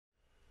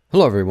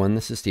Hello everyone,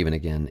 this is Steven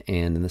again,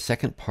 and in the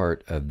second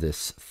part of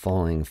this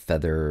falling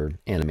feather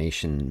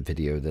animation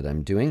video that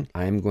I'm doing,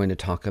 I'm going to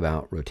talk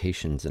about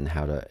rotations and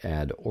how to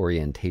add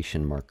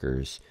orientation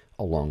markers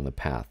along the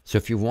path. So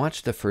if you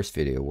watched the first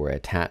video where I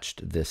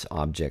attached this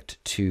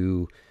object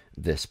to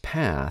this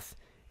path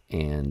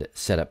and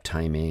set up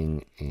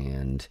timing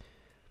and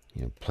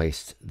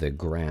placed the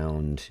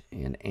ground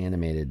and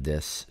animated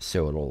this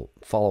so it'll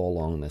follow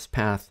along this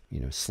path,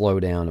 slow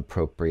down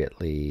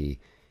appropriately,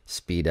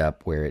 speed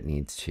up where it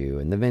needs to,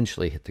 and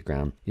eventually hit the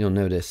ground. You'll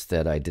notice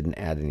that I didn't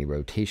add any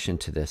rotation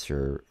to this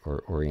or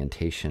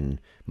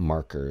orientation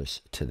markers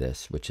to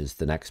this, which is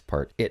the next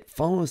part. It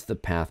follows the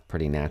path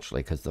pretty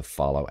naturally because the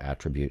follow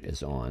attribute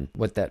is on.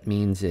 What that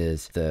means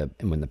is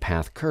when the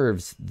path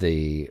curves,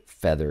 the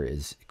feather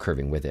is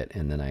curving with it,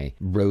 and then I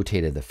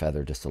rotated the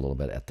feather just a little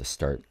bit at the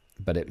start,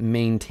 but it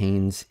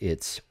maintains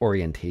its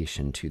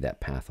orientation to that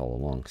path all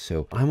along.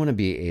 So I want to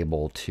be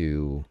able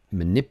to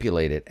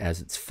manipulate it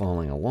as it's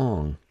falling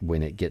along.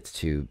 When it gets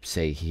to,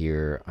 say,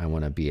 here, I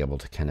want to be able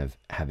to kind of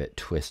have it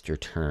twist or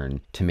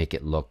turn to make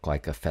it look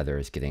like a feather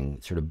is getting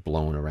sort of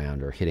blown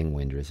around or hitting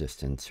wind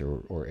resistance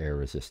or air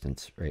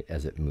resistance, right,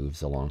 as it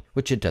moves along,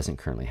 which it doesn't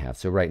currently have.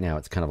 So right now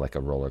it's kind of like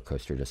a roller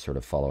coaster just sort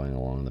of following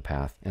along the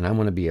path. And I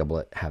want to be able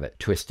to have it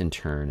twist and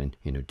turn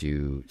and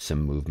do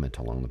some movement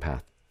along the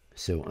path.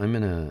 So I'm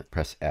going to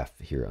press F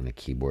here on the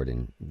keyboard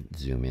and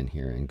zoom in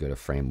here and go to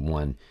frame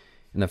 1.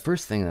 And the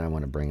first thing that I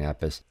want to bring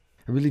up is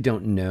I really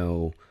don't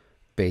know,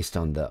 based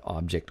on the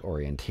object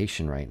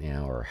orientation right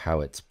now or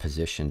how it's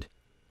positioned,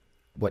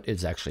 what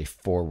is actually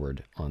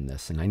forward on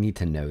this. And I need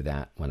to know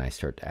that when I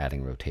start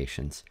adding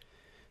rotations.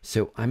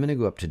 So I'm going to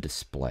go up to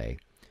Display,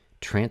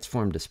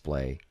 Transform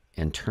Display,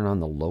 and turn on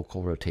the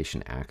local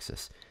rotation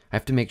axis. I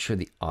have to make sure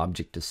the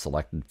object is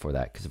selected for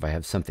that, because if I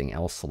have something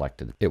else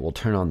selected, it will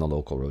turn on the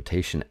local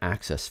rotation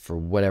axis for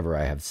whatever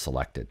I have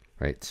selected,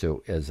 right?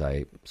 So as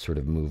I sort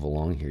of move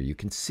along here, you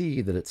can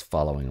see that it's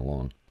following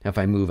along. Now, if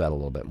I move out a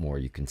little bit more,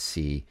 you can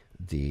see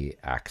the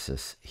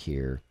axis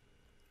here.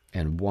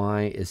 And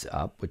Y is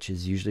up, which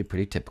is usually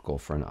pretty typical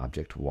for an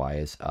object. Y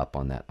is up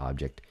on that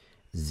object.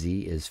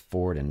 Z is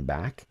forward and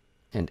back.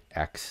 And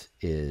X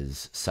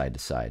is side to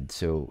side.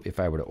 So if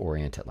I were to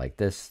orient it like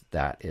this,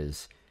 that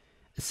is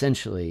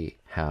essentially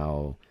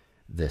how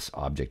this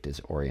object is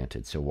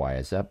oriented. So Y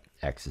is up,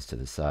 X is to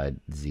the side,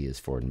 Z is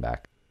forward and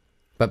back.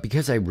 But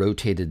because I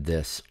rotated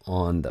this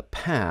on the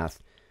path,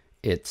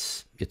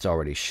 it's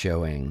already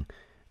showing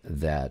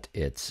that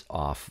it's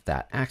off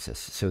that axis.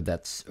 So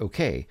that's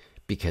okay,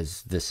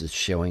 because this is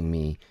showing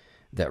me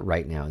that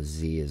right now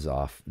Z is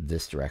off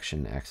this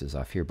direction, X is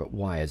off here, but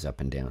Y is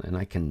up and down, and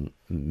I can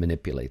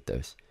manipulate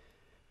those.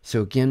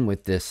 So again,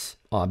 with this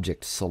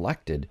object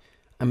selected,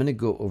 I'm going to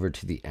go over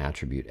to the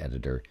attribute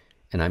editor,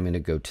 and I'm going to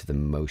go to the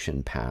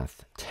motion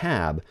path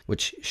tab,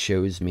 which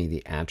shows me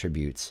the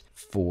attributes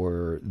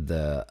for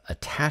the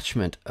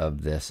attachment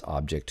of this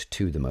object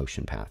to the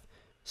motion path.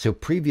 So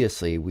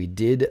previously we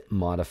did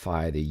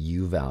modify the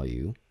U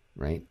value,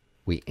 right?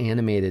 We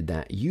animated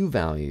that U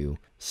value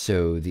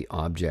so the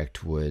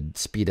object would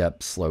speed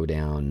up, slow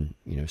down,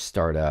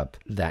 start up.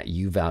 That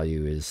U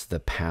value is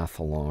the path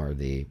along, or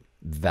the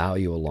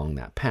value along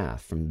that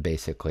path, from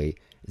basically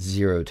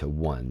 0 to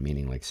 1,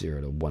 meaning like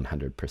 0 to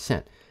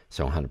 100%.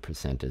 So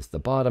 100% is the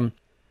bottom,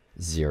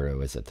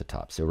 0 is at the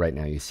top. So right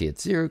now you see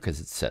it's 0 because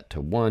it's set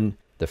to 1,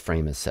 the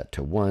frame is set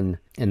to 1,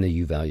 and the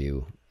U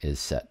value is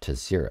set to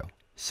 0.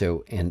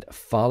 So, and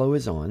follow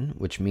is on,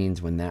 which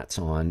means when that's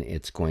on,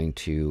 it's going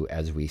to,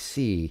 as we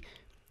see,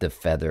 the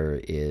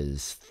feather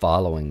is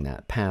following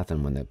that path,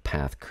 and when the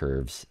path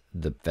curves,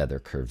 the feather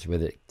curves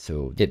with it.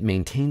 So it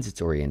maintains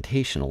its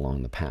orientation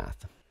along the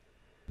path.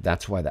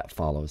 That's why that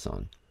follows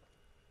on.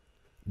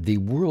 The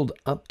world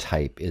up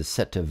type is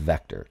set to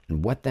vector,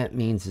 and what that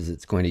means is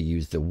it's going to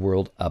use the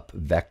world up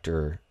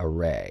vector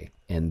array.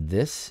 And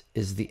this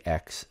is the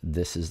X,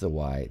 this is the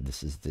Y,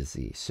 this is the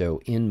Z.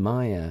 So in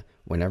Maya,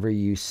 whenever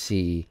you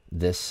see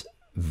this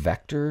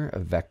vector, a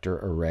vector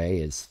array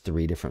is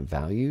 3 different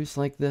values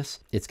like this,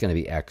 it's going to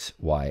be X,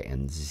 Y,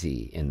 and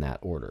Z in that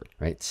order,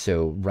 right?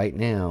 So right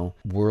now,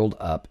 world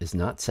up is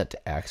not set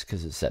to X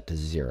because it's set to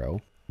 0.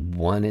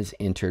 1 is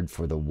entered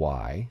for the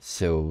Y,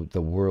 so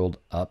the world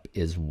up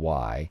is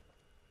Y,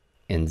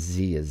 and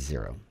Z is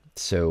 0.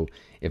 So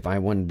if I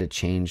wanted to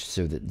change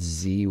so that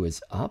Z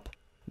was up,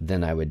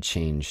 then I would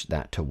change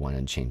that to 1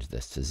 and change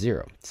this to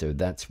 0. So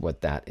that's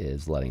what that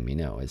is letting me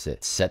know, is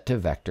it's set to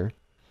vector,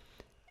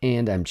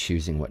 and I'm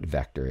choosing what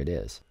vector it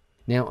is.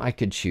 Now I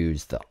could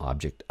choose the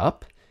object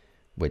up,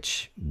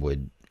 which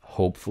would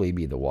hopefully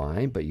be the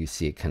Y, but you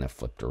see it kind of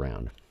flipped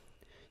around.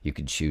 You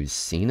could choose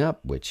scene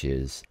up, which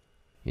is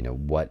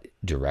what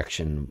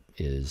direction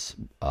is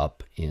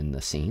up in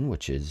the scene,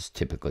 which is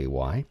typically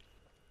Y.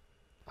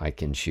 I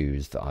can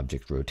choose the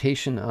object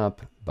rotation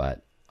up,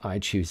 but I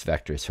choose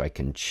vector so I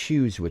can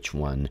choose which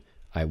one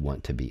I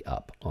want to be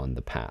up on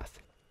the path.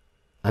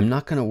 I'm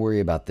not going to worry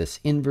about this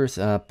inverse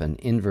up and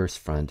inverse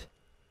front,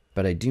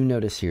 but I do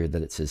notice here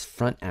that it says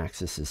front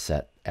axis is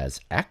set as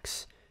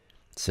X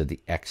So the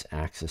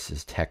x-axis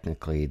is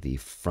technically the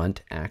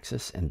front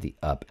axis and the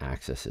up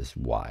axis is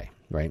y,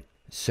 right?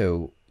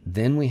 So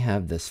then we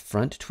have this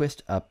front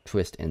twist, up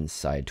twist, and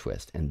side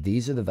twist. And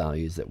these are the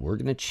values that we're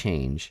going to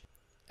change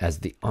as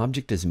the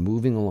object is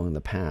moving along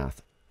the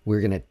path.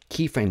 We're going to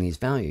keyframe these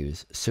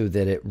values so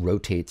that it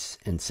rotates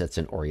and sets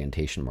an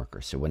orientation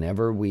marker. So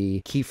whenever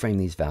we keyframe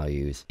these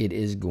values, it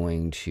is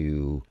going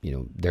to,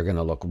 they're going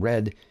to look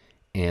red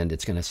and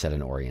it's going to set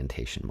an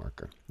orientation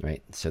marker,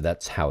 right? So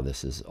that's how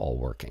this is all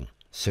working.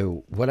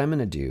 So what I'm going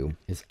to do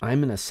is I'm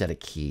going to set a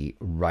key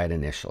right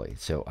initially.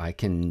 So I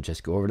can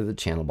just go over to the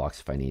channel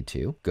box if I need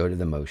to, go to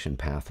the motion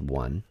path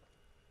 1,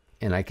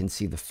 and I can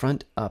see the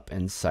front, up,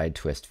 and side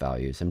twist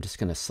values. I'm just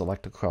going to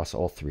select across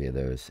all 3 of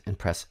those and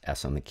press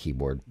S on the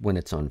keyboard when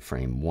it's on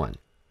frame 1.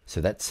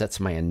 So that sets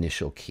my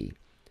initial key.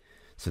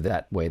 So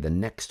that way, the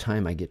next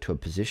time I get to a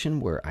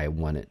position where I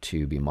want it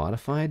to be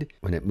modified,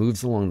 when it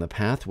moves along the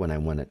path, when I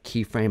want to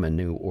keyframe a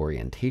new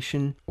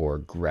orientation or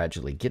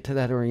gradually get to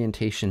that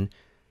orientation,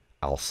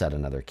 I'll set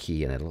another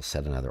key and it'll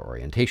set another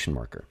orientation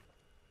marker.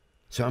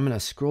 So I'm going to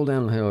scroll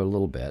down here a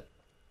little bit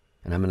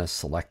and I'm going to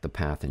select the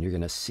path, and you're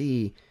going to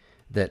see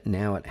that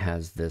now it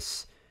has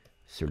this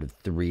sort of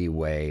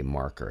 3-way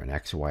marker, an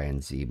X, Y,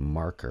 and Z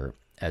marker,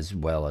 as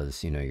well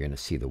as, you're going to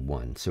see the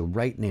 1. So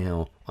right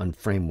now on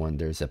frame 1,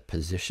 there's a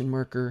position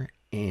marker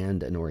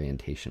and an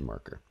orientation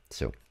marker.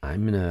 So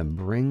I'm going to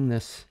bring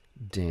this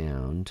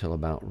down till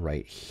about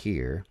right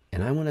here,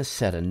 and I want to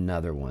set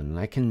another one, and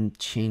I can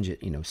change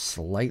it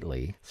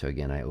slightly. So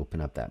again, I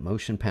open up that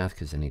motion path,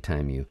 because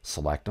anytime you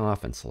select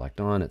off and select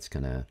on, it's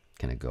gonna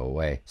go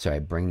away. So I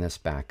bring this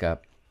back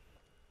up,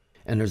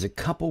 and there's a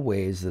couple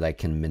ways that I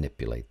can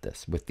manipulate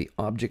this. With the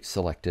object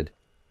selected,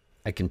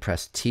 I can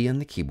press T on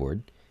the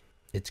keyboard.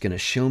 It's going to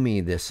show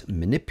me this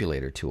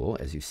manipulator tool.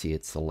 As you see,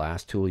 it's the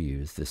last tool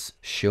used, this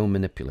show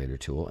manipulator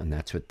tool, and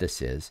that's what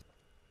this is.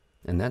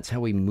 And that's how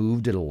we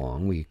moved it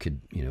along. We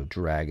could,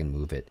 drag and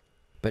move it.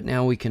 But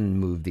now we can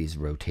move these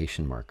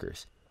rotation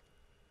markers.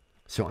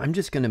 So I'm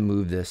just going to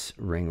move this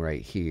ring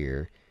right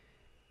here,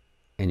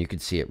 and you can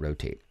see it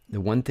rotate.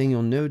 The one thing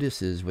you'll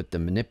notice is with the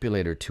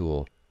manipulator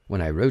tool,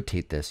 when I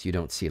rotate this, you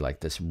don't see like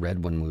this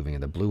red one moving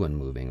and the blue one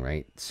moving,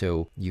 right?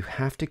 So you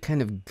have to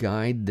kind of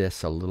guide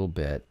this a little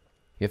bit.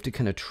 You have to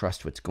kind of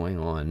trust what's going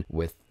on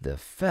with the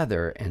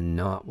feather and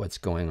not what's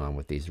going on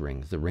with these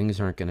rings. The rings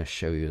aren't going to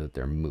show you that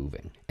they're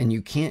moving. And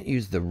you can't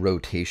use the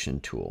rotation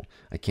tool.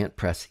 I can't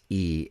press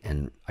E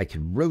and I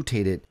could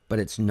rotate it, but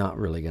it's not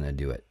really going to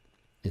do it.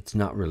 It's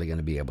not really going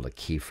to be able to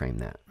keyframe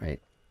that,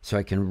 right? So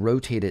I can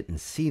rotate it and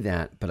see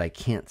that, but I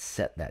can't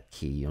set that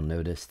key. You'll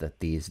notice that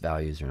these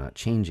values are not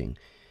changing.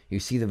 You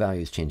see the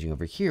values changing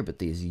over here, but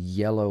these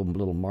yellow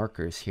little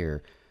markers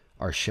here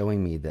are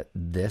showing me that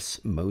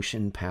this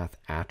motion path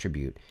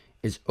attribute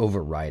is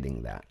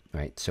overriding that,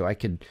 right? So I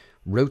could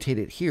rotate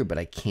it here, but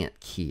I can't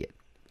key it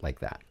like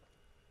that.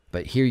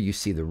 But here you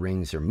see the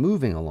rings are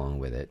moving along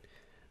with it,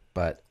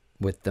 but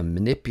with the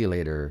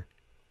manipulator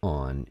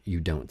on, you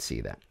don't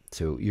see that.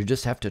 So you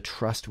just have to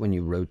trust when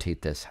you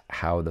rotate this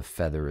how the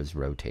feather is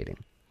rotating,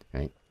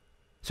 right?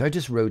 So I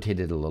just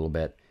rotated a little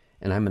bit,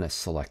 and I'm going to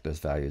select those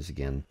values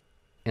again,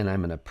 and I'm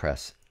going to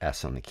press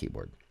S on the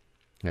keyboard,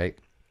 right?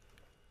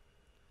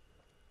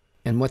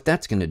 And what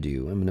that's going to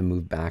do, I'm going to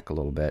move back a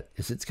little bit,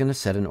 is it's going to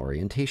set an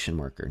orientation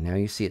marker. Now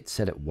you see it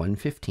set at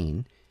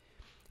 115.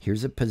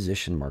 Here's a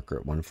position marker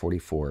at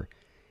 144.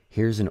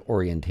 Here's an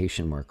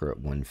orientation marker at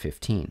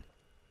 115.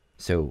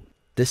 So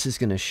this is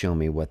going to show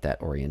me what that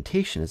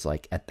orientation is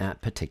like at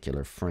that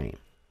particular frame.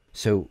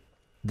 So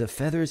the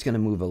feather is going to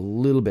move a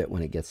little bit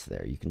when it gets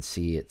there. You can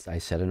see I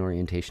set an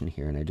orientation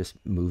here, and I just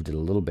moved it a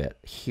little bit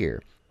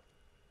here.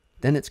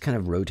 Then it's kind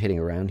of rotating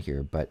around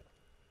here, but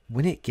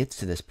when it gets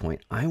to this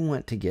point, I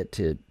want to get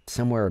to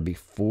somewhere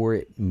before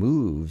it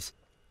moves,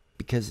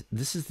 because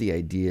this is the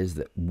idea, is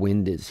that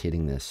wind is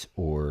hitting this,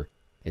 or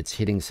it's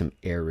hitting some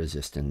air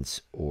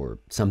resistance or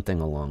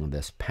something along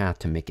this path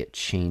to make it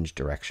change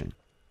direction.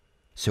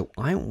 So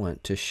I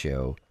want to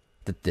show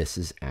that this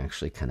is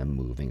actually kind of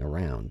moving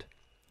around.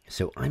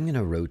 So I'm going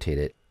to rotate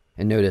it,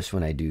 and notice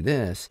when I do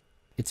this,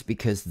 it's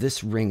because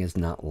this ring is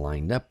not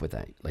lined up with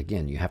that.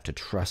 Again, you have to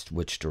trust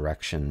which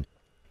direction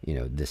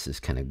this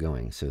is kind of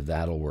going. So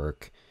that'll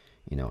work.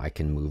 I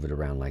can move it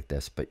around like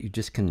this, but you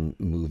just can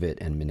move it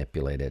and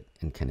manipulate it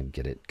and kind of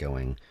get it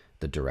going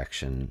the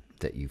direction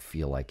that you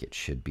feel like it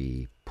should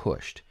be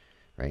pushed,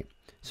 right?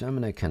 So I'm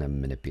going to kind of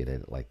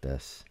manipulate it like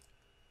this,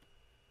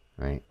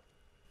 right?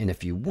 And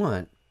if you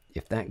want,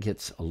 if that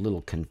gets a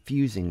little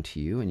confusing to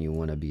you and you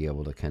want to be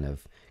able to kind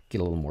of get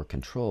a little more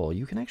control,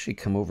 you can actually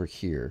come over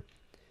here,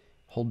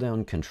 hold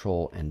down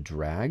Control and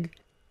drag,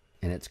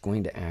 and it's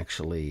going to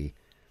actually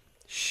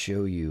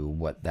show you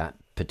what that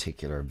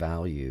particular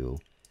value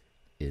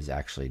is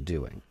actually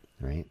doing,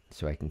 right?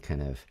 So I can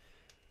kind of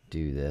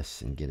do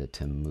this and get it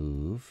to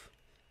move.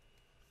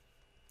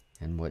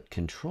 And what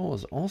Control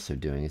is also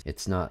doing is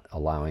it's not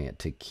allowing it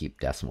to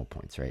keep decimal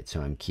points, right? So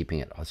I'm keeping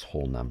it as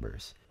whole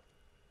numbers,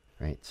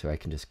 right? So I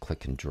can just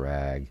click and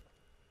drag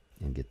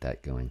and get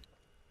that going.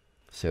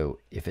 So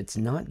if it's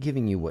not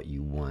giving you what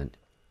you want,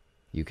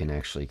 you can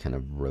actually kind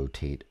of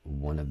rotate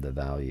one of the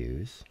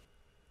values.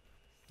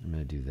 I'm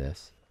going to do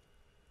this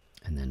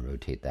and then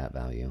rotate that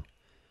value,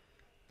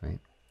 right?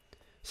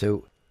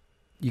 So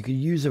you could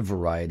use a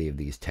variety of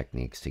these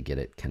techniques to get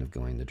it kind of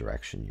going the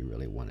direction you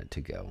really want it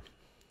to go,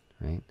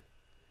 right?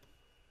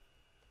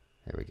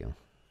 There we go.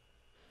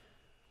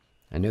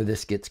 I know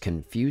this gets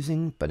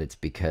confusing, but it's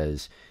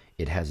because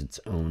it has its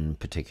own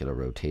particular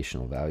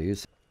rotational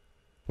values.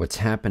 What's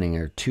happening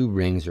are two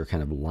rings are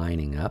kind of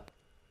lining up.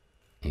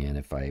 And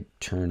if I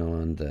turn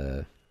on I'm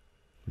going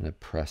to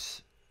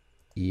press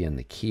E on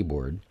the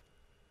keyboard,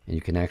 and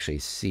you can actually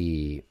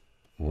see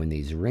when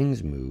these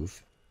rings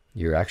move,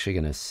 you're actually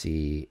going to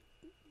see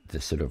the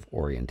sort of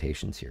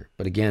orientations here.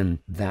 But again,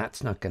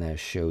 that's not going to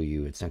show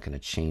you, it's not going to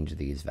change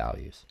these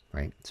values,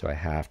 right? So I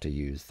have to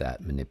use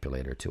that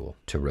manipulator tool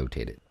to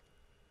rotate it.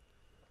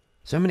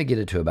 So I'm going to get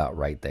it to about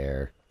right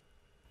there.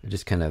 I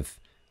just kind of,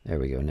 there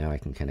we go. Now I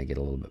can kind of get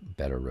a little bit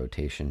better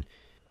rotation.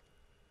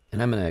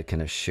 And I'm going to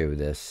kind of show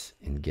this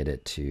and get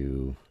it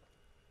to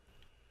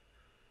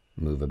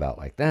move about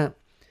like that.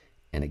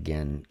 And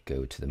again,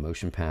 go to the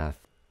motion path,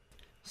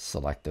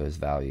 select those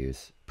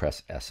values,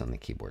 press S on the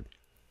keyboard,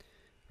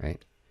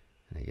 right?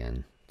 And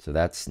again, so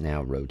that's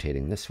now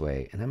rotating this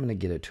way. And I'm going to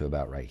get it to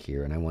about right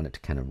here. And I want it to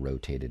kind of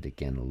rotate it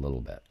again a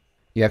little bit.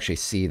 You actually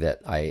see that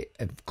I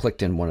have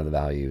clicked in one of the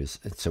values,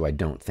 so I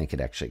don't think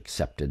it actually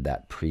accepted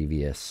that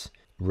previous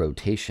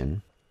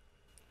rotation.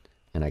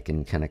 And I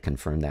can kind of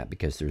confirm that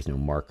because there's no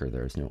marker,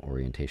 there's no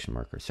orientation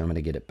marker. So I'm going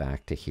to get it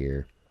back to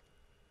here.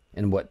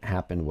 And what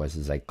happened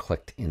was I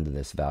clicked into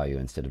this value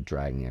instead of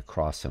dragging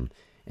across them,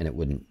 and it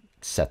wouldn't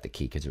set the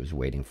key because it was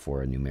waiting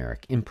for a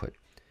numeric input.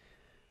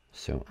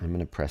 So I'm going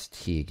to press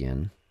T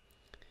again,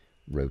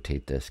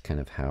 rotate this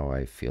kind of how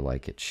I feel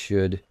like it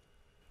should,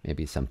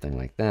 maybe something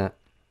like that.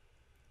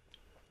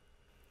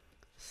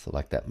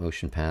 Select that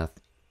motion path.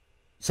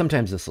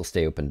 Sometimes this will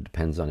stay open. It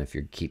depends on if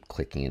you keep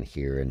clicking in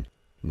here and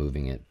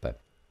moving it,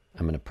 but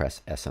I'm going to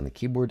press S on the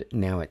keyboard.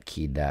 Now it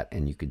keyed that,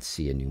 and you could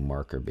see a new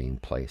marker being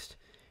placed.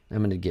 I'm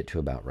going to get to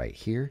about right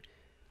here,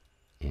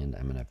 and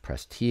I'm going to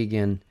press T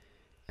again,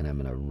 and I'm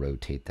going to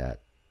rotate that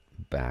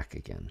back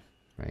again,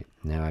 right?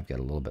 Now I've got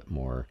a little bit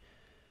more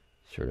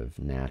sort of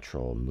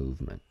natural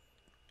movement.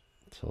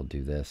 So I'll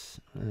do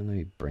this, and let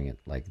me bring it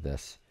like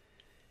this.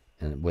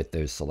 And with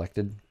those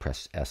selected,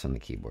 press S on the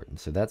keyboard. And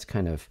so that's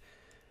kind of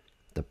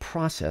the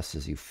process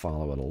as you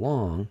follow it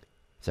along.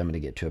 So I'm going to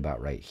get to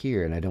about right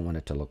here, and I don't want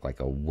it to look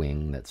like a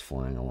wing that's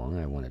flying along.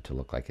 I want it to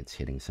look like it's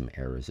hitting some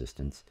air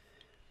resistance.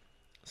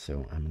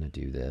 So I'm going to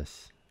do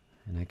this,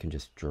 and I can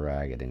just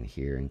drag it in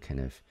here and kind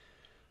of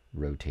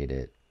rotate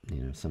it, you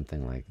know,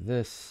 something like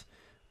this,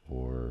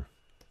 or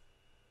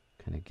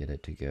kind of get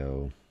it to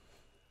go.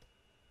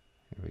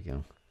 There we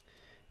go.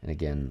 And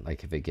again,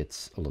 like if it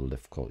gets a little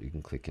difficult, you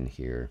can click in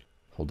here,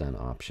 hold down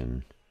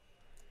Option,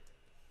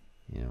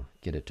 you know,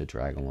 get it to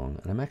drag along.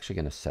 And I'm actually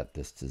going to set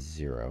this to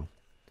 0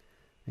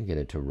 and get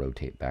it to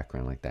rotate back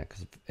around like that.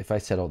 Because if I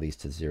set all these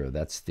to 0,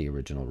 that's the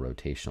original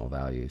rotational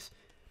values.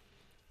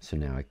 So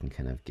now I can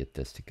kind of get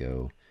this to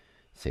go,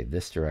 say,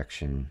 this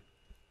direction.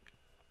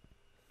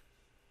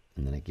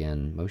 And then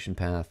again, motion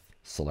path,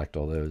 select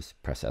all those,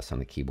 press S on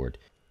the keyboard.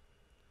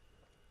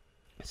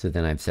 So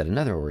then I've set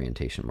another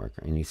orientation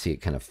marker, and you see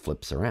it kind of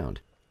flips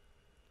around,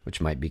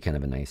 which might be kind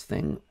of a nice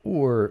thing,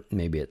 or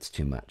maybe it's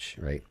too much,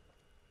 right?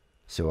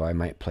 So I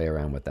might play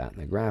around with that in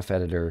the graph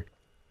editor.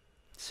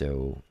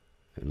 So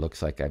it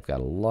looks like I've got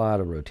a lot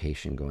of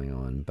rotation going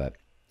on, but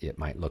it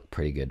might look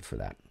pretty good for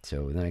that.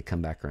 So then I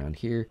come back around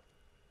here.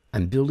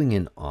 I'm building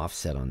an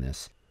offset on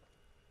this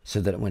so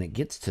that when it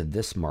gets to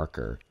this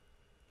marker,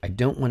 I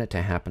don't want it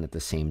to happen at the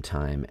same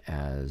time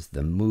as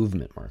the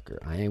movement marker.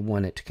 I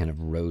want it to kind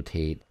of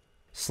rotate,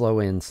 slow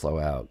in, slow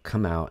out,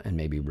 come out, and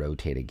maybe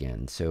rotate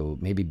again. So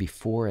maybe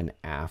before and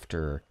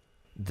after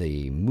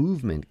the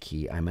movement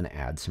key, I'm going to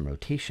add some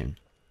rotation.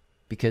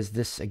 Because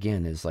this,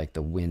 again, is like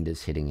the wind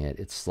is hitting it.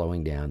 It's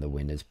slowing down. The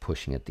wind is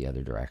pushing it the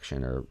other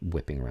direction or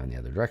whipping around the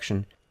other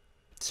direction.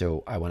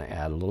 So I want to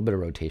add a little bit of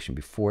rotation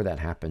before that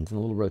happens and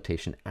a little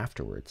rotation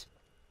afterwards.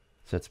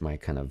 So that's my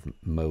kind of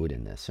mode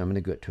in this. So I'm going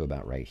to go to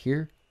about right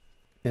here.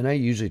 And I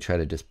usually try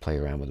to just play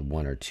around with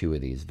one or two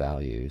of these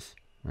values,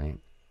 right?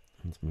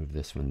 Let's move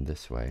this one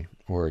this way.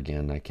 Or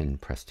again, I can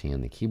press T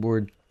on the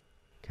keyboard,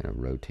 kind of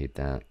rotate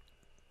that,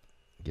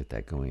 get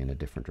that going in a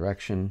different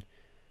direction,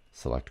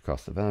 select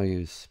across the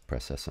values,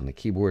 press S on the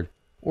keyboard,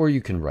 or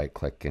you can right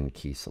click and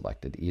key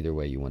selected. Either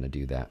way you want to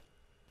do that,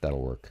 that'll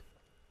work.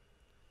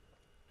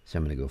 So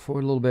I'm going to go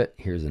forward a little bit.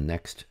 Here's the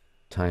next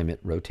time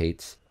it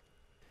rotates.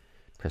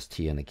 Press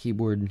T on the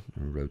keyboard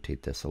and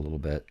rotate this a little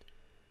bit.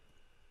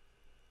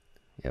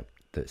 Yep.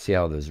 See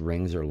how those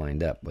rings are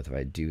lined up? If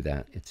I do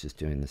that, it's just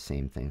doing the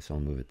same thing. So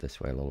I'll move it this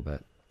way a little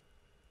bit.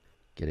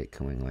 Get it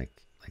going like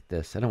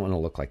this. I don't want to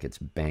look like it's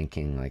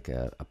banking like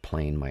a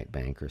plane might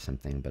bank or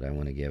something, but I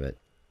want to give it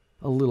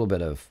a little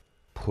bit of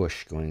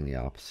push going the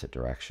opposite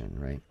direction,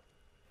 right?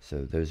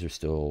 So those are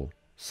still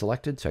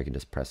selected, so I can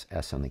just press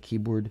S on the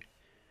keyboard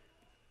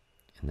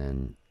and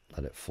then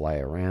let it fly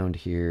around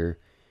here.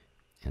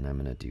 And I'm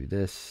going to do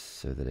this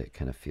so that it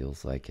kind of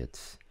feels like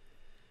it's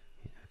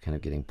kind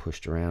of getting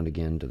pushed around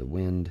again to the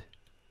wind.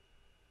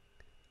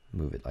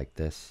 Move it like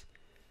this.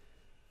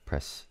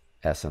 Press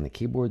S on the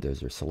keyboard.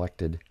 Those are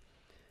selected.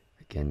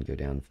 Again, go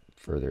down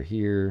further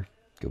here.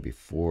 Go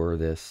before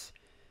this.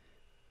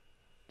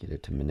 Get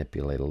it to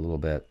manipulate a little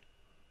bit.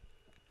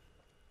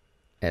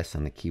 S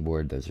on the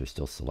keyboard. Those are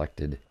still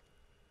selected.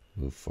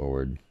 Move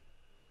forward.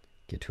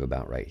 Get to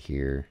about right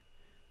here.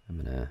 I'm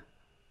going to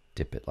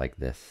dip it like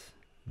this.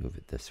 Move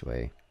it this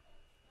way.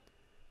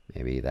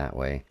 Maybe that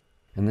way.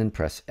 And then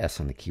press S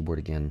on the keyboard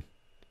again.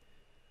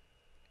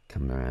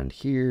 Come around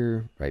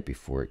here, right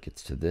before it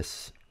gets to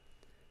this.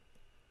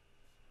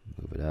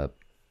 Move it up.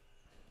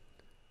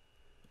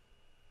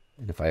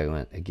 And if I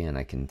went, again,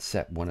 I can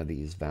set one of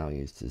these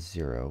values to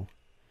 0,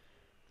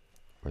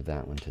 or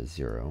that one to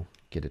 0,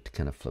 get it to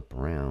kind of flip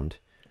around,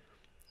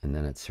 and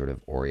then it's sort of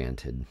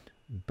oriented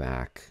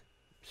back,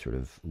 sort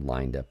of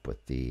lined up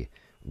with the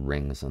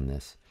rings on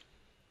this.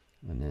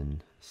 And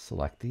then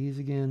select these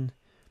again,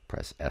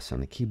 press S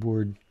on the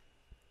keyboard,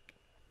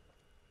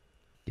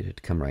 get it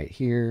to come right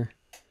here,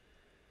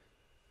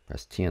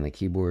 press T on the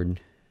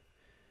keyboard,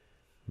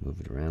 move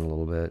it around a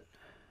little bit,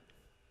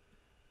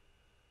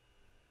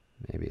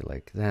 maybe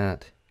like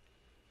that.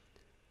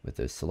 With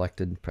those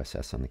selected, press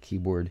S on the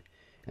keyboard.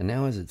 And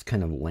now as it's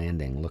kind of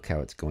landing, look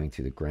how it's going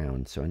through the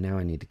ground. So now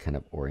I need to kind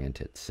of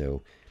orient it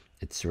so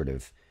it's sort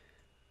of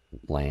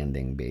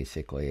landing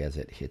basically as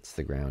it hits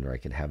the ground, or I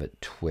could have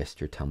it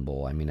twist or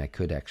tumble. I mean, I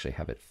could actually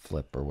have it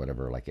flip or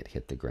whatever, like it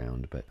hit the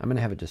ground, but I'm going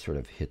to have it just sort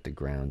of hit the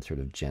ground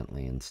sort of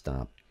gently and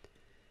stop.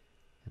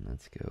 And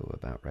let's go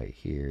about right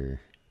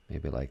here,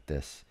 maybe like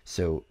this.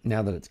 So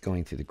now that it's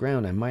going through the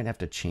ground, I might have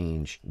to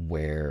change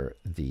where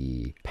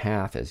the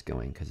path is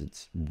going because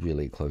it's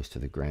really close to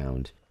the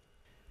ground.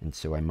 And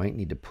so I might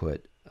need to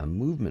put a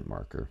movement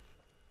marker.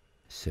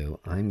 So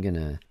I'm going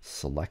to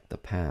select the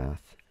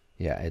path.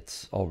 Yeah,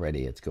 it's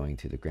going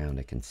through the ground.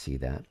 I can see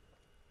that.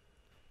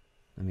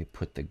 Let me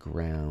put the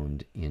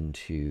ground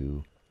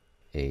into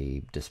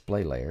a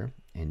display layer,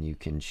 and you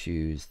can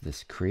choose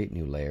this create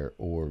new layer,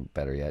 or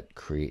better yet,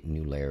 create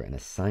new layer and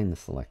assign the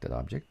selected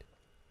object.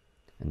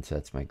 And so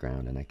that's my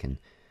ground, and I can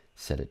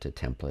set it to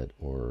template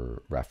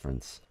or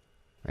reference,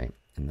 right?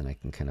 And then I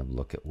can kind of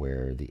look at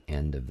where the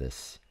end of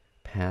this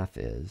path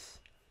is,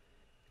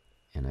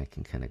 and I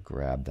can kind of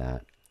grab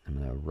that. I'm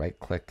going to right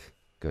click,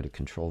 go to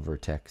control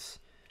vertex,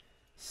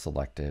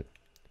 select it,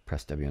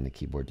 press W on the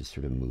keyboard to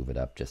sort of move it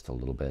up just a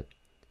little bit.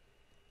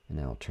 And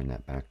now I'll turn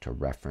that back to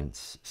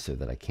reference so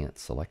that I can't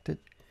select it.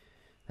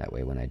 That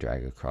way when I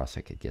drag across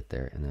I could get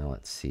there. And now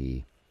let's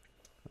see,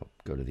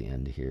 go to the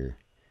end here.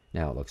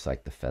 Now it looks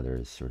like the feather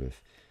is sort of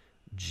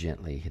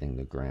gently hitting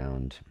the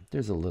ground.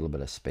 There's a little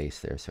bit of space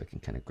there, so I can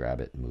kind of grab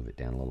it and move it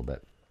down a little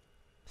bit.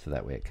 So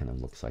that way it kind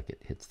of looks like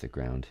it hits the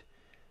ground.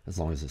 As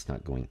long as it's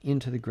not going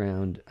into the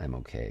ground, I'm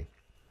okay.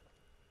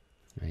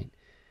 Right?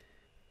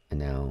 And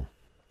now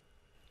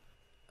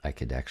I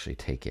could actually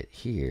take it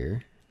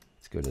here.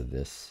 Let's go to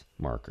this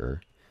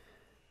marker,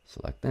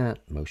 select that,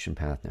 motion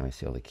path. Now I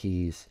see all the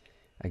keys.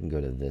 I can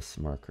go to this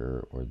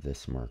marker or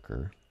this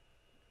marker,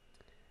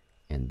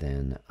 and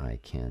then I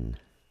can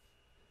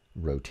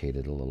rotate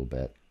it a little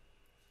bit.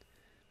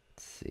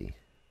 Let's see.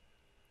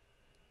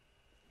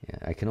 Yeah,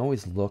 I can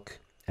always look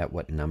at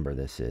what number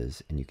this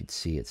is, and you can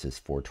see it says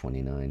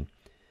 429.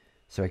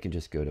 So I can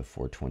just go to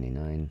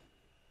 429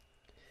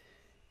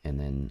 and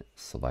then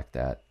select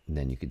that. And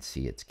then you can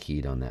see it's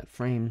keyed on that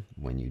frame.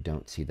 When you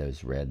don't see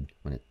those red,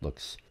 when it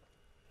looks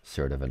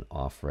sort of an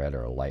off red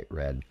or a light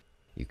red,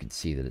 you can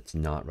see that it's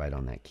not right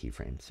on that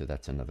keyframe. So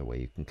that's another way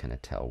you can kind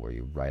of tell where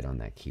you're right on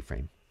that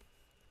keyframe.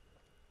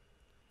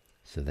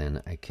 So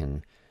then I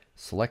can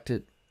select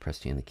it, press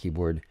T on the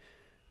keyboard,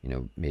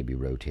 maybe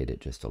rotate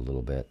it just a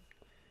little bit,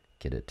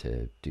 get it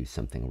to do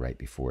something right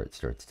before it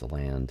starts to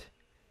land.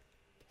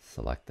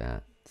 Select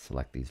that,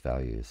 select these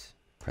values,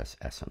 press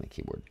S on the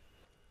keyboard.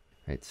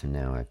 Right, so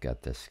now I've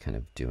got this kind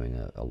of doing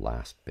a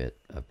last bit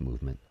of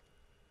movement.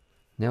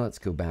 Now let's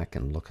go back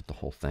and look at the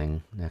whole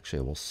thing. Actually,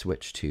 I will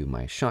switch to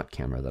my shot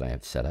camera that I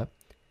have set up.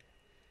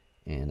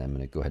 And I'm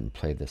going to go ahead and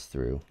play this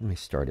through. Let me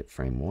start at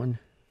frame 1.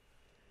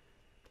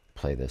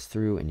 Play this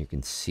through, and you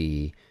can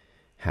see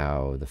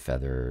how the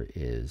feather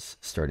is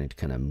starting to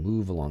kind of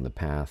move along the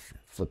path,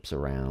 flips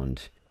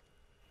around,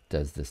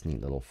 does this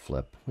neat little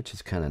flip, which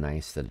is kind of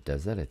nice that it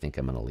does that. I think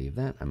I'm going to leave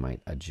that. I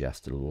might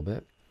adjust it a little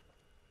bit.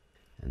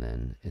 And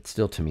then it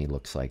still to me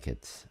looks like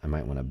I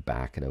might want to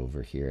back it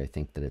over here. I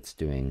think that it's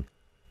doing,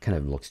 kind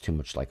of looks too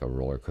much like a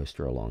roller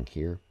coaster along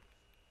here.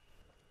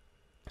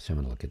 So I'm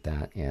going to look at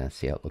that. Yeah,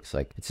 see how it looks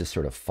like it's just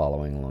sort of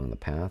following along the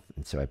path.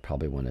 And so I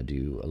probably want to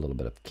do a little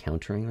bit of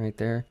countering right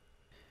there.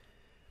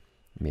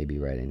 Maybe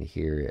right in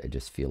here, I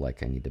just feel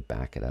like I need to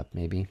back it up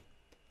maybe.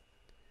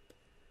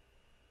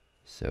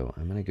 So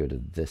I'm going to go to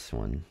this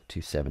one,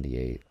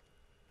 278,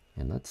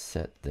 and let's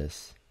set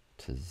this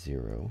to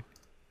 0.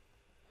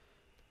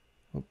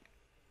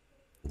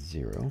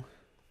 0.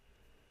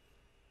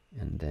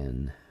 And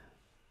then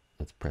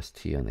let's press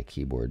T on the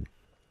keyboard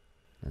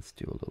Let's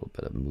do a little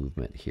bit of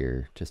movement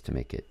here just to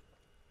make it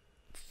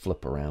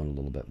flip around a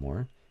little bit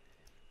more.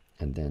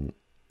 And then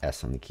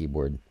S on the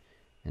keyboard.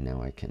 And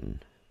now I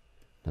can,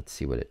 let's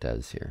see what it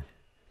does here.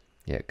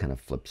 Yeah, it kind of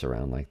flips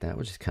around like that,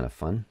 which is kind of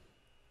fun.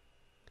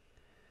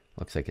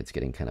 Looks like it's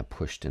getting kind of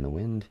pushed in the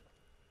wind.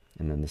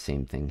 And then the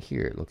same thing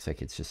here. It looks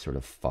like it's just sort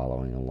of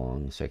following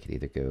along. So I could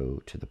either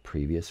go to the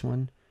previous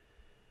one,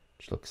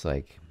 which looks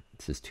like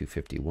this is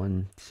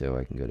 251. So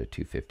I can go to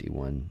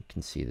 251. You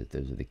can see that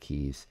those are the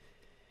keys.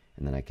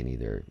 And then I can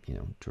either,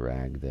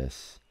 drag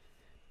this,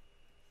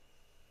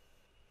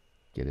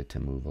 get it to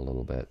move a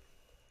little bit.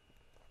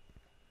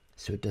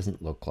 So it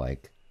doesn't look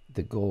like,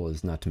 the goal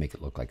is not to make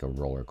it look like a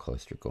roller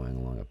coaster going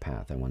along a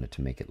path. I want it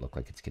to make it look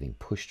like it's getting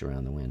pushed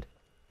around the wind.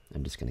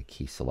 I'm just going to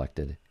key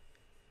selected,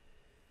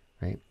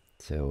 right?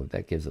 So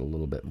that gives it a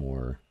little bit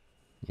more,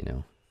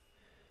 and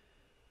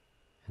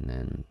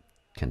then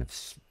kind of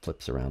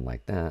flips around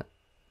like that,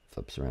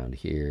 flips around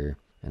here,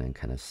 and then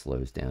kind of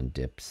slows down,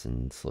 dips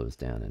and slows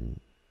down and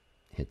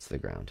hits the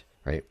ground,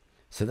 right?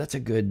 So that's a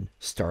good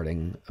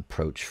starting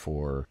approach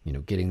for,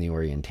 getting the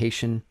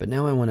orientation. But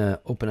now I want to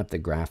open up the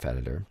graph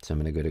editor. So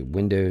I'm going to go to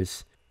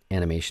Windows,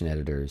 Animation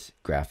Editors,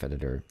 Graph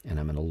Editor, and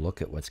I'm going to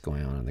look at what's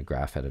going on in the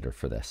graph editor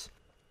for this.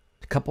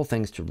 A couple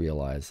things to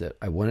realize that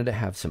I wanted to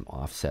have some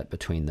offset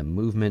between the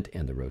movement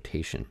and the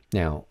rotation.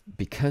 Now,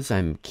 because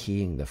I'm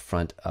keying the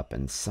front, up,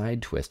 and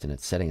side twist and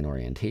it's setting an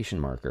orientation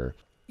marker,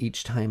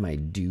 each time I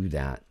do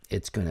that,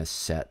 it's going to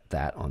set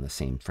that on the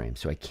same frame.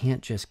 So I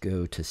can't just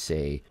go to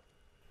say,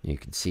 you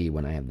can see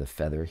when I have the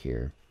feather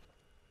here,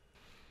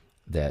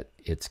 that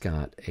it's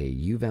got a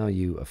U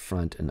value, a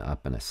front, and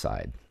up, and a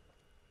side.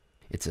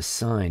 It's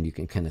assigned, you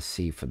can kind of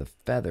see for the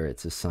feather,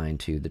 it's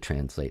assigned to the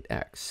translate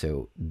X.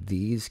 So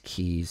these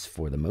keys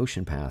for the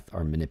motion path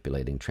are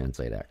manipulating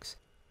translate X.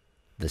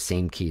 The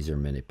same keys are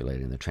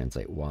manipulating the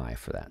translate Y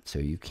for that. So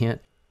you're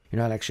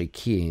not actually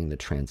keying the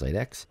translate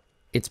X.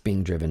 It's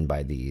being driven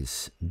by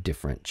these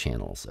different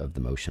channels of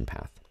the motion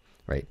path,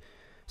 right?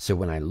 So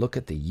when I look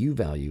at the U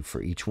value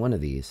for each one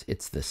of these,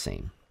 it's the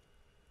same.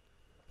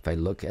 If I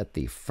look at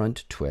the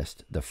front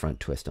twist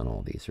on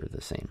all these are the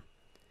same.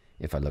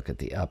 If I look at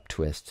the up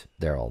twist,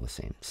 they're all the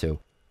same. So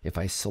if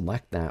I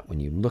select that, when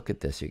you look at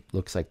this, it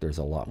looks like there's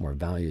a lot more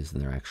values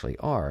than there actually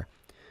are.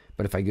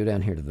 But if I go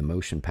down here to the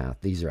motion path,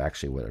 these are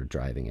actually what are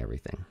driving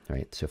everything,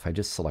 right? So if I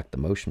just select the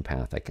motion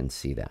path, I can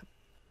see that.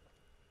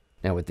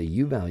 Now with the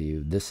U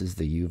value, this is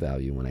the U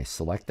value. When I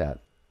select that,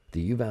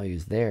 the U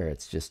values there,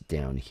 it's just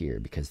down here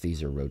because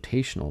these are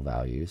rotational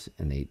values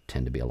and they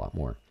tend to be a lot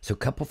more. So a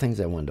couple things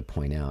I wanted to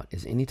point out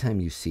is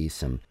anytime you see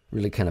some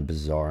really kind of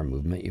bizarre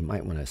movement, you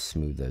might want to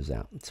smooth those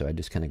out. So I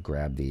just kind of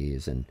grab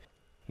these and,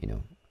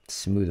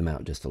 smooth them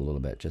out just a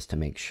little bit just to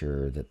make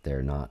sure that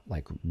they're not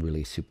like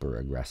really super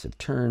aggressive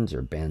turns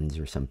or bends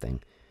or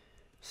something.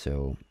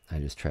 So I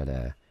just try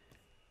to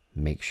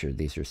make sure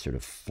these are sort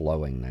of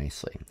flowing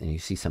nicely. And you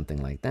see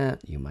something like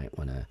that, you might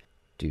want to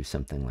do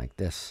something like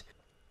this.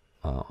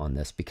 On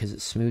this because it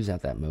smooths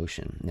out that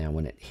motion. Now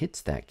when it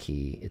hits that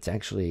key, it's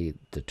actually,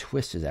 the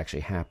twist is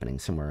actually happening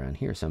somewhere around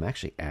here. So I'm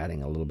actually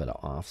adding a little bit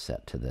of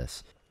offset to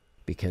this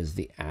because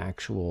the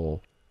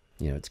actual,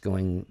 it's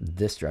going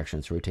this direction,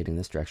 it's rotating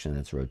this direction, and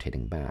it's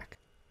rotating back,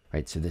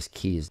 right? So this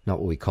key is not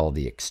what we call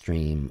the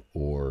extreme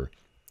or,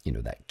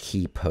 that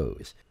key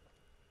pose,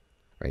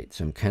 right?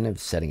 So I'm kind of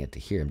setting it to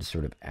here. I'm just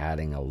sort of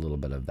adding a little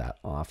bit of that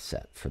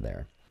offset for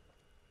there,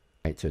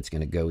 right? So it's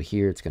going to go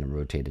here, it's going to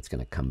rotate, it's going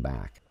to come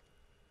back.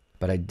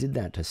 But I did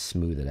that to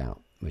smooth it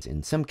out, which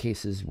in some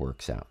cases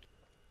works out.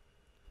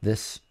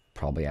 This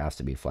probably has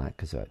to be flat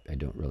because I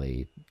don't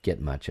really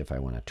get much if I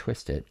want to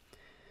twist it,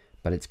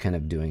 but it's kind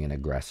of doing an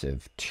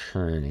aggressive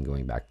turn and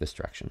going back this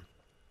direction.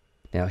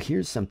 Now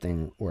here's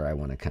something where I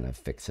want to kind of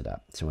fix it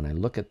up. So when I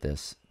look at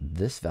this,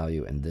 this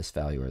value and this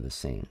value are the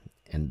same,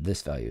 and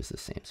this value is the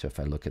same. So if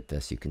I look at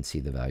this, you can see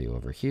the value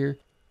over here.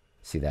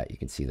 See that? You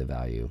can see the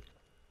value,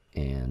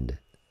 and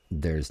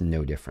there's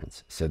no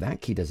difference. So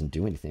that key doesn't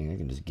do anything. I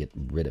can just get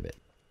rid of it.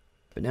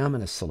 But now I'm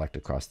going to select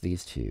across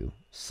these two,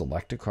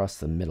 select across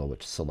the middle,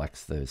 which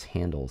selects those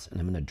handles,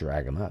 and I'm going to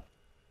drag them up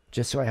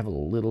just so I have a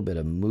little bit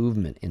of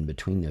movement in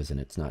between those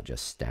and it's not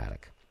just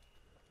static.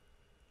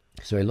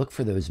 So I look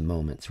for those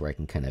moments where I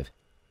can kind of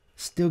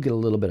still get a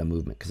little bit of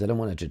movement because I don't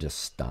want it to just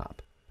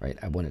stop, right?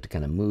 I want it to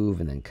kind of move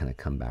and then kind of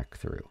come back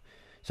through.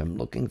 So I'm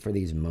looking for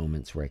these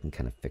moments where I can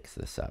kind of fix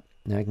this up.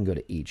 Now I can go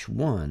to each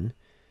one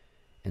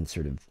and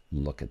sort of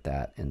look at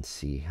that and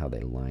see how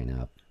they line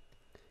up.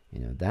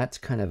 That's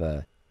kind of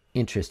a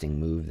interesting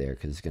move there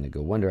because it's going to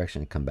go one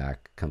direction and come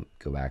back,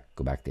 go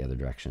back the other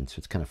direction. So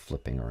it's kind of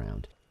flipping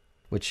around,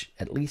 which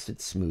at least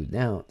it's smoothed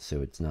out. So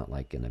it's not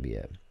like going to be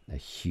a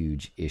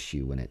huge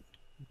issue when it,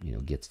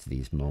 gets to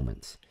these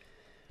moments.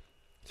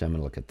 So I'm going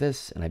to look at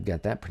this and I've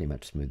got that pretty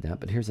much smoothed out,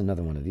 but here's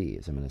another one of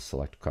these. I'm going to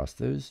select across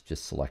those,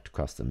 just select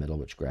across the middle,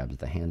 which grabs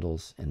the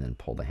handles and then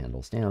pull the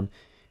handles down.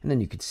 And then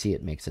you can see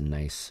it makes a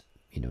nice,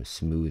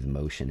 smooth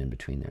motion in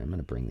between there. I'm going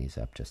to bring these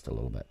up just a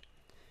little bit.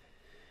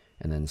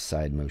 And then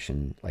side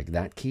motion, like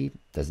that key,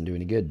 doesn't do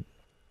any good.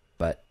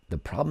 But the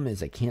problem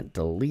is I can't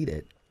delete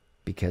it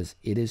because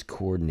it is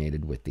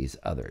coordinated with these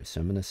others.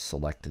 So I'm going to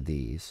select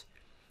these.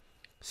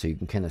 So you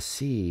can kind of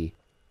see,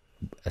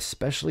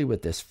 especially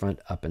with this front,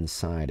 up, and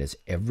side, as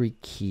every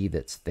key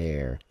that's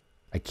there,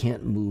 I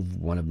can't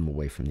move one of them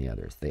away from the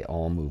others. They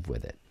all move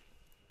with it.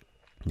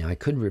 Now I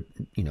could,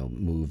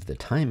 move the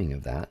timing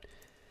of that,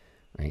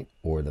 right,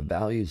 or the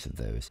values of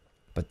those,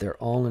 but they're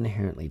all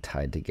inherently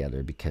tied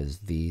together because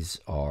these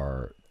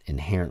are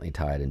inherently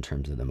tied in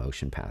terms of the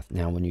motion path.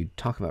 Now, when you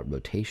talk about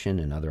rotation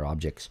and other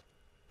objects,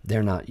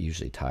 they're not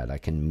usually tied. I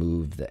can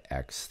move the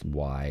X,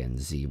 Y, and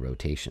Z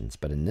rotations,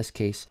 but in this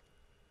case,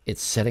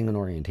 it's setting an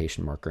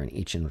orientation marker, and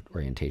each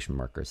orientation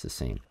marker is the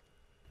same.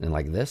 And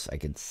like this, I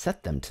could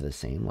set them to the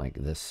same, like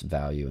this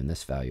value and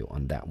this value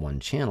on that one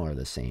channel are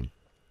the same,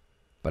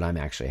 but I'm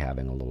actually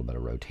having a little bit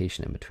of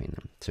rotation in between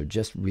them. So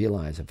just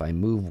realize if I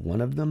move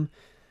one of them,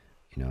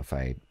 if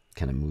I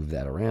kind of move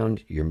that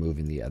around, you're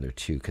moving the other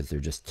two because they're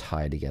just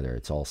tied together.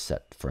 It's all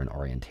set for an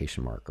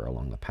orientation marker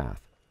along the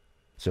path.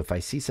 So if I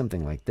see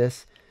something like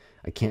this,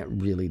 I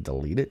can't really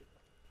delete it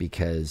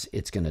because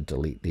it's going to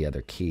delete the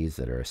other keys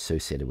that are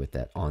associated with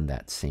that on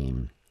that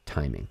same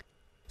timing.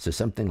 So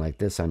something like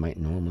this I might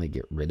normally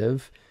get rid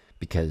of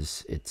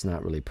because it's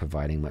not really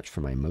providing much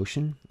for my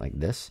motion. Like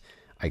this,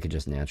 I could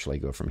just naturally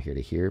go from here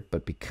to here,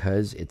 but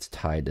because it's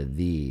tied to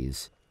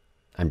these,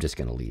 I'm just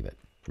going to leave it,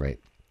 right?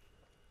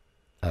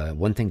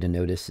 One thing to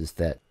notice is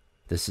that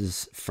this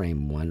is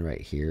frame 1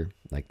 right here.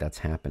 Like that's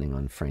happening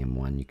on frame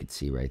 1. You could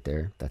see right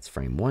there, that's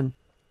frame 1.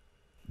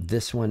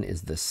 This one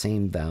is the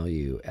same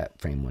value at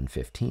frame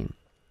 115.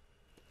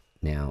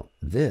 Now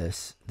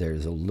this,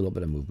 there's a little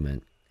bit of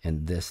movement,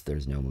 and this,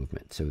 there's no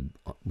movement. So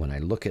when I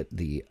look at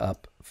the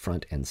up,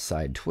 front, and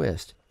side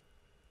twist,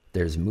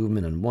 there's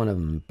movement on one of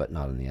them, but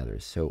not on the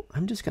others. So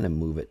I'm just going to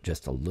move it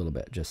just a little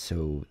bit, just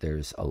so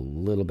there's a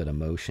little bit of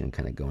motion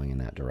kind of going in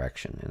that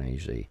direction. And I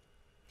usually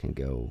can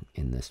go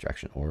in this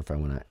direction. Or if I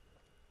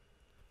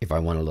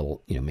want a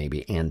little,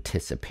 maybe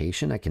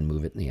anticipation, I can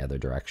move it in the other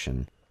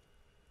direction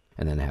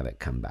and then have it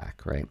come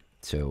back, right?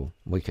 So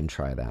we can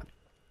try that.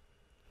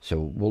 So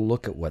we'll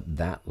look at what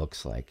that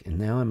looks like. And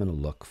now I'm going to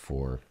look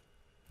for,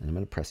 and I'm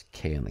going to press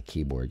K on the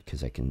keyboard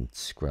because I can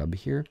scrub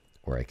here,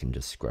 or I can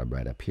just scrub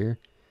right up here.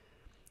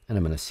 And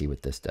I'm going to see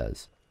what this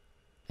does.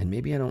 And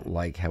maybe I don't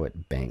like how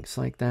it banks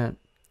like that.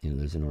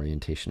 There's an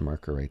orientation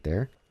marker right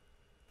there.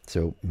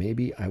 So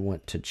maybe I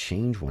want to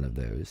change one of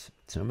those.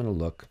 So I'm going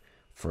to look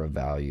for a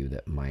value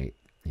that might,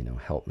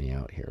 help me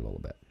out here a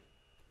little bit.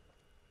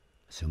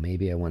 So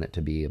maybe I want it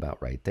to be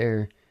about right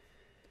there.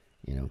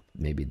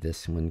 Maybe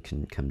this one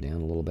can come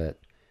down a little bit.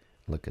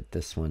 Look at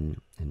this one,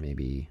 and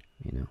maybe,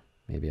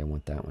 maybe I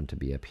want that one to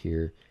be up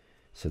here.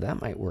 So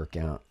that might work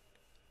out.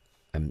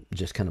 I'm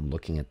just kind of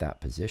looking at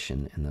that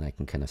position, and then I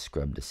can kind of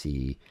scrub to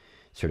see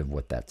sort of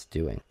what that's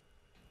doing.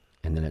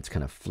 And then it's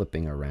kind of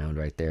flipping around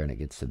right there, and it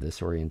gets to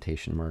this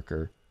orientation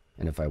marker.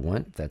 And if I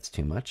want, if that's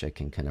too much, I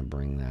can kind of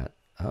bring that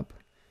up.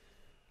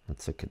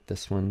 Let's look at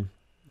this one.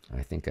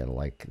 I think I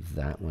like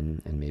that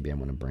one, and maybe I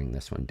want to bring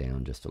this one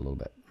down just a little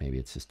bit. Maybe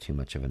it's just too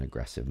much of an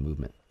aggressive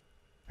movement.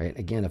 Right?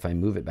 Again, if I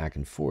move it back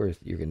and forth,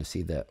 you're going to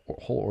see the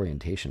whole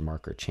orientation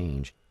marker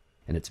change,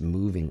 and it's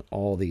moving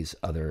all these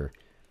other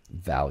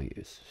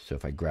values. So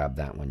if I grab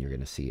that one, you're going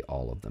to see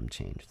all of them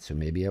change. So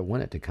maybe I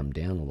want it to come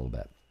down a little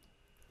bit.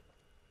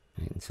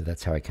 Right? And so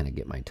that's how I kind of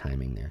get my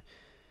timing there.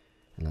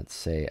 And let's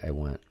say I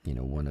want,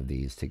 one of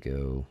these to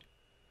go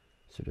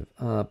sort of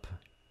up.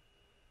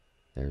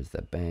 There's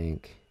the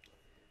bank.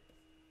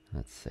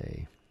 Let's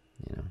say,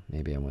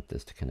 maybe I want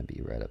this to kind of be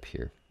right up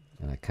here.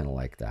 And I kind of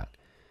like that,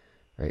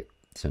 right?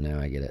 So now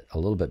I get a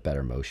little bit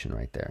better motion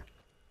right there.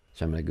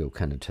 So I'm going to go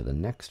kind of to the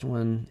next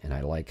one, and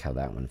I like how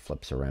that one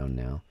flips around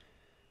now.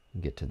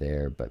 Get to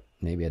there, but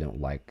maybe I don't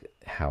like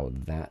how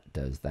that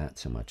does that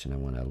so much, and I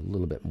want a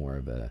little bit more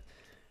of a,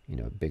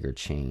 bigger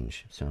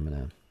change. So I'm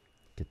going to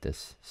get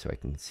this so I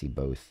can see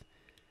both.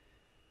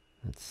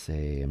 Let's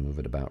say I move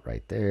it about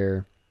right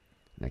there,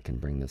 and I can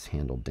bring this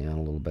handle down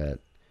a little bit.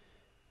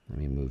 Let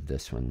me move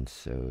this one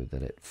so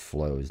that it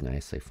flows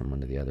nicely from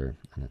one to the other.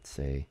 And let's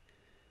say,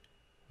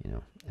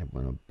 I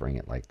want to bring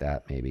it like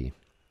that maybe,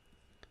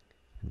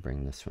 and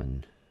bring this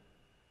one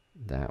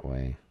that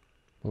way.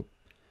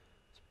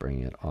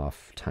 Bring it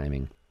off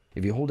timing.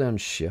 If you hold down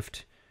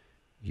Shift,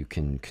 you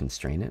can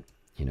constrain it.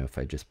 If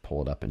I just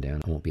pull it up and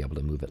down, I won't be able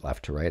to move it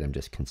left to right. I'm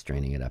just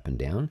constraining it up and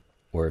down.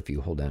 Or if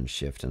you hold down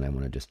Shift and I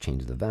want to just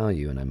change the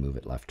value and I move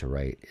it left to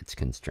right, it's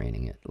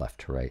constraining it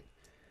left to right,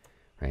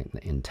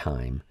 in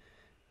time.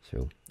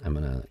 So I'm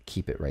going to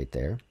keep it right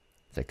there.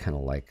 I kind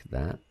of like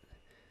that.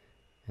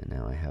 And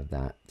now I have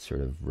that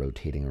sort of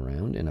rotating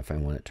around. And if I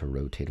want it to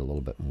rotate a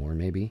little bit more,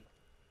 maybe,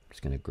 I'm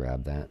just going to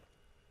grab that.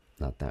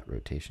 Not that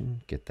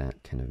rotation, get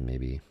that kind of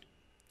maybe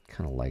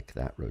kind of like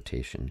that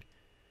rotation.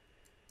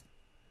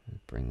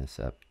 Bring this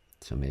up.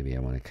 So maybe I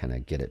want to kind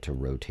of get it to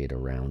rotate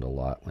around a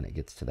lot when it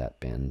gets to that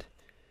bend.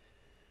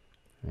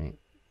 Right?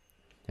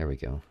 There we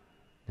go.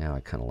 Now I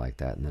kind of like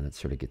that, and then it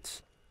sort of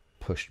gets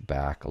pushed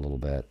back a little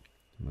bit.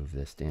 Move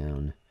this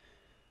down,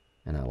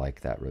 and I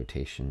like that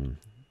rotation.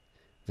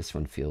 This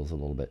one feels a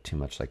little bit too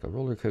much like a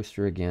roller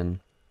coaster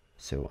again.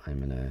 So I'm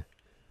going to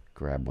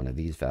grab one of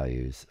these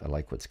values. I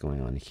like what's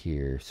going on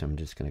here, so I'm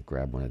just going to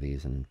grab one of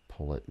these and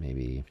pull it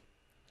maybe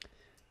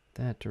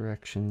that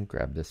direction.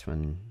 Grab this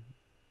one,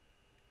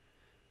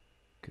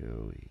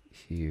 go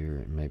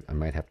here. I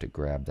might have to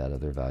grab that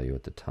other value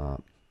at the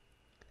top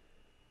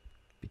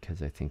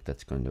because I think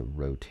that's going to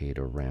rotate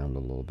around a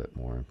little bit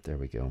more. There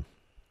we go.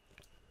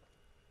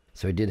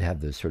 So I did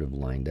have those sort of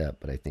lined up,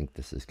 but I think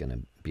this is going to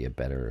be a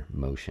better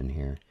motion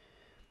here.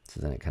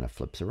 So then it kind of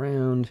flips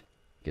around,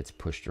 gets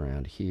pushed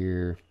around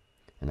here,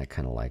 and I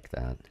kind of like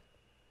that.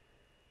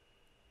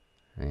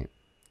 Right?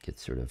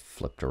 Gets sort of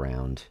flipped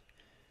around,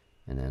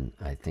 and then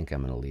I think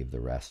I'm going to leave the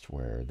rest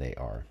where they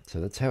are.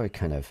 So that's how I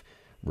kind of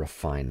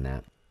refine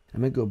that. I'm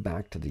going to go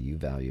back to the U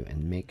value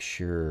and make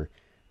sure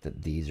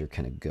that these are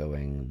kind of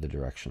going the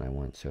direction I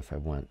want. So if I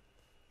want,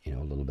 you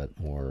know, a little bit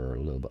more or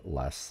a little bit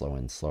less slow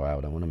in, slow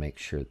out, I want to make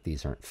sure that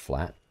these aren't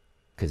flat,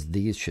 because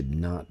these should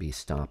not be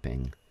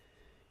stopping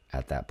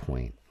at that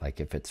point.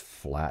 Like if it's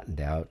flattened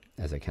out,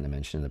 as I kind of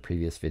mentioned in the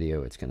previous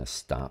video, it's going to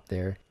stop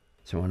there.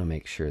 So I want to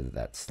make sure that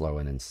that slow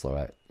in and slow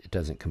out, it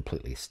doesn't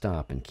completely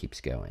stop and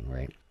keeps going,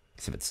 right?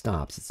 Because if it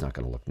stops, it's not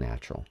going to look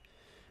natural,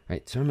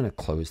 right? So I'm going to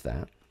close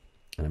that,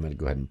 and I'm going to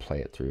go ahead and play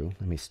it through.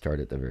 Let me start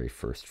at the very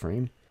first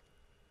frame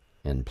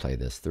and play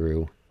this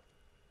through.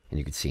 And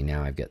you can see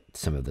now I've got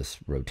some of this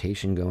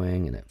rotation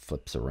going, and it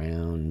flips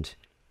around.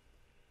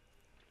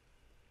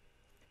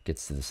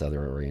 Gets to this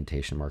other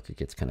orientation marker,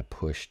 gets kind of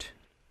pushed,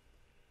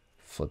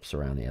 flips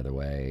around the other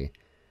way,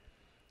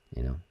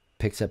 you know,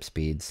 picks up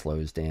speed,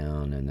 slows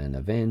down, and then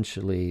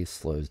eventually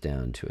slows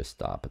down to a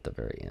stop at the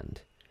very end.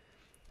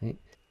 Right?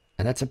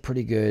 And that's a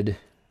pretty good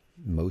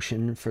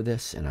motion for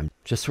this. And I'm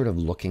just sort of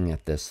looking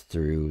at this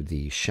through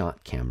the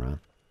shot camera.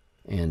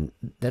 And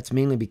that's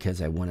mainly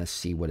because I want to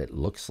see what it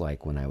looks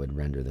like when I would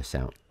render this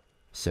out.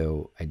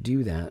 So I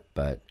do that,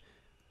 but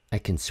I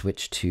can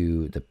switch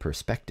to the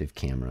perspective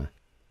camera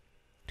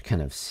to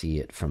kind of see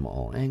it from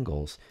all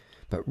angles.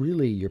 But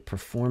really, you're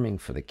performing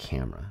for the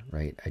camera,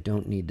 right? I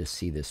don't need to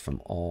see this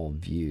from all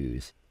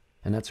views.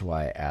 And that's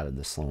why I added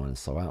the slow in and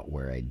slow out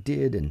where I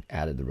did, and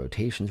added the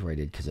rotations where I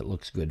did, because it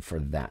looks good for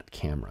that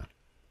camera.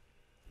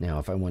 Now,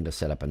 if I wanted to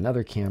set up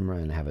another camera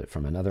and have it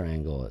from another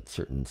angle at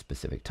certain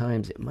specific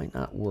times, it might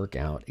not work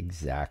out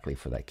exactly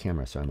for that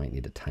camera, so I might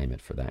need to time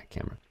it for that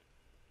camera.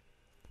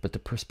 But the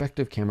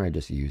perspective camera I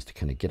just used to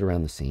kind of get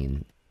around the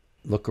scene,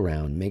 look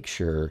around, make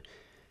sure,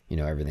 you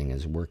know, everything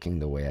is working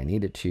the way I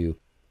need it to.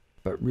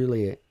 But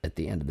really, at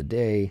the end of the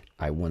day,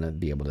 I want to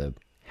be able to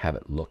have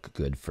it look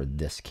good for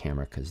this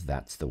camera, because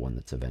that's the one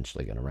that's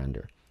eventually going to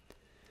render.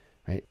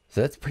 Right? So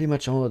that's pretty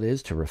much all it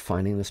is to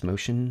refining this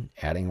motion,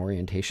 adding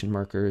orientation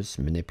markers,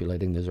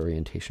 manipulating those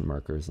orientation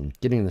markers, and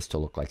getting this to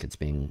look like it's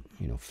being,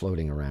 you know,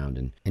 floating around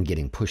and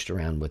getting pushed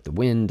around with the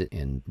wind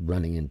and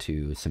running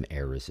into some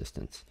air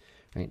resistance.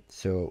 Right?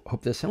 So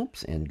hope this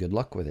helps, and good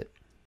luck with it.